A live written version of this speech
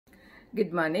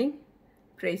Good morning.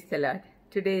 Praise the Lord.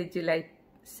 Today, July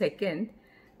 2nd,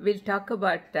 we'll talk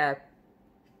about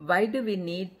why do we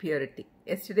need purity.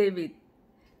 Yesterday, we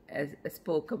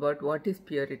spoke about what is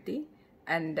purity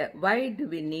and why do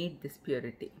we need this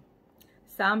purity.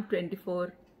 Psalm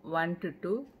 24,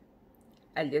 1-2.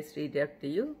 I'll just read it up to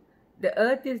you. The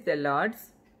earth is the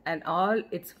Lord's and all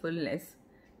its fullness,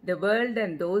 the world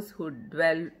and those who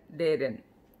dwell therein.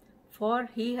 For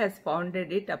he has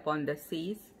founded it upon the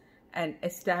seas and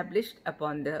established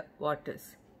upon the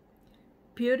waters.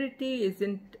 Purity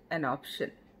isn't an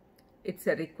option. It's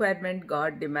a requirement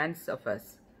God demands of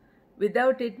us.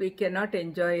 Without it, we cannot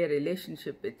enjoy a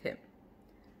relationship with Him.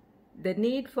 The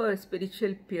need for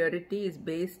spiritual purity is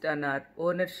based on our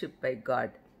ownership by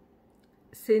God.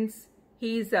 Since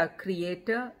He is our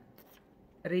Creator,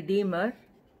 Redeemer,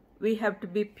 we have to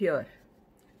be pure.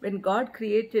 When God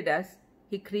created us,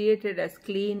 He created us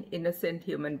clean, innocent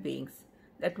human beings.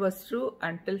 That was true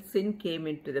until sin came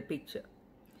into the picture.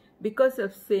 Because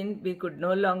of sin, we could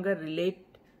no longer relate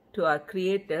to our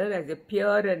Creator as a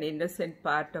pure and innocent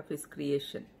part of His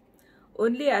creation.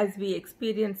 Only as we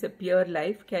experience a pure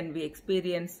life can we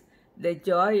experience the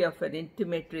joy of an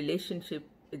intimate relationship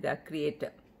with our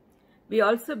Creator. We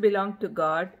also belong to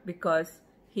God because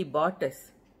He bought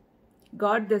us.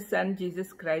 God the Son,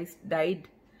 Jesus Christ, died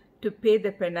to pay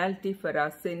the penalty for our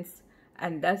sins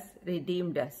and thus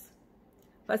redeemed us.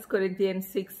 1 Corinthians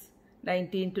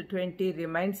 6:19-20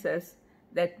 reminds us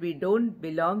that we don't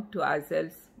belong to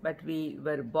ourselves, but we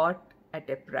were bought at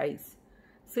a price.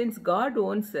 Since God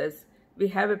owns us, we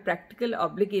have a practical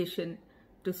obligation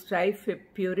to strive for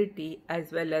purity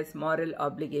as well as moral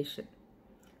obligation.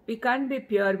 We can't be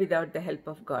pure without the help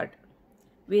of God.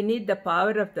 We need the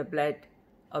power of the blood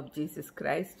of Jesus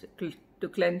Christ to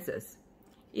cleanse us.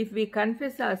 If we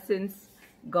confess our sins,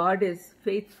 God is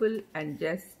faithful and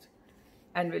just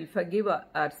and will forgive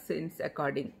our sins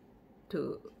according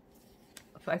to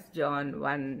 1 John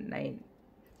 1:9.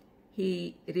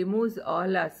 He removes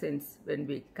all our sins when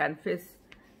we confess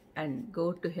and go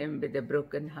to Him with a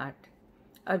broken heart.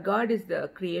 Our God is the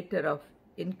creator of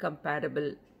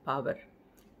incomparable power.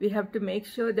 We have to make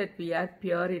sure that we are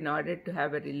pure in order to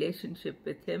have a relationship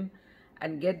with Him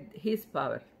and get His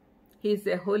power. He is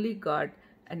a holy God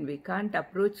and we can't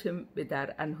approach Him with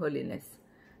our unholiness.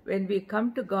 When we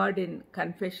come to God in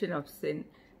confession of sin,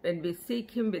 when we seek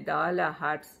Him with all our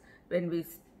hearts, when we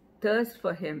thirst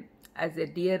for Him as a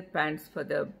deer pants for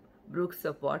the brooks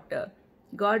of water,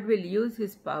 God will use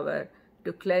His power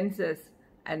to cleanse us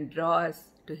and draw us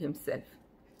to Himself.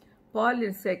 Paul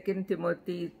in 2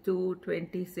 Timothy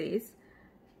 2:20 says,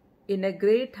 "In a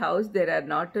great house there are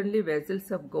not only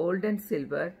vessels of gold and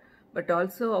silver, but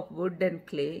also of wood and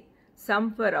clay,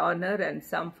 some for honor and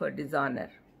some for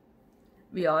dishonor."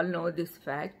 We all know this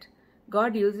fact.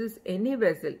 God uses any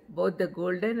vessel, both the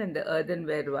golden and the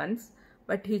earthenware ones,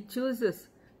 but He chooses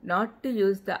not to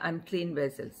use the unclean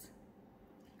vessels.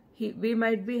 We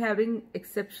might be having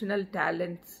exceptional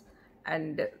talents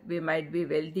and we might be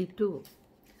wealthy too,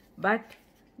 but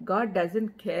God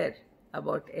doesn't care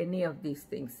about any of these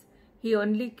things. He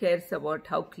only cares about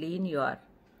how clean you are.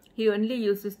 He only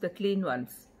uses the clean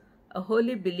ones. A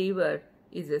holy believer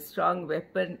is a strong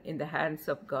weapon in the hands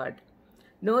of God.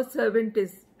 No servant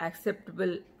is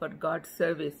acceptable for God's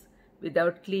service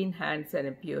without clean hands and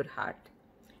a pure heart.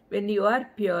 When you are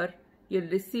pure,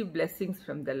 you'll receive blessings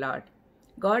from the Lord.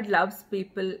 God loves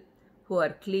people who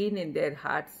are clean in their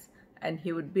hearts and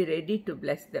He would be ready to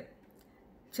bless them.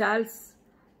 Charles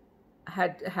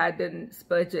Haddon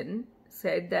Spurgeon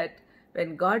said that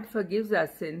when God forgives our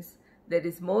sins, there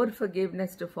is more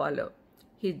forgiveness to follow.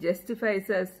 He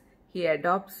justifies us, He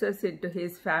adopts us into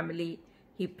His family,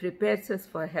 He prepares us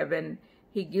for heaven,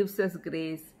 He gives us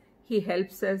grace, He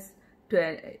helps us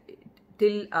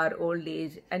till our old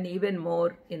age and even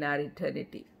more in our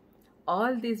eternity.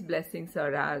 All these blessings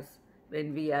are ours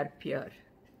when we are pure.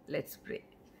 Let's pray.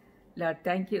 Lord,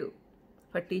 thank You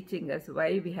for teaching us why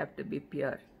we have to be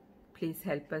pure. Please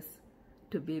help us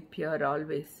to be pure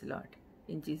always, Lord.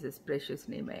 In Jesus' precious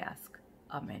name I ask.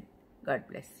 Amen. God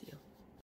bless you.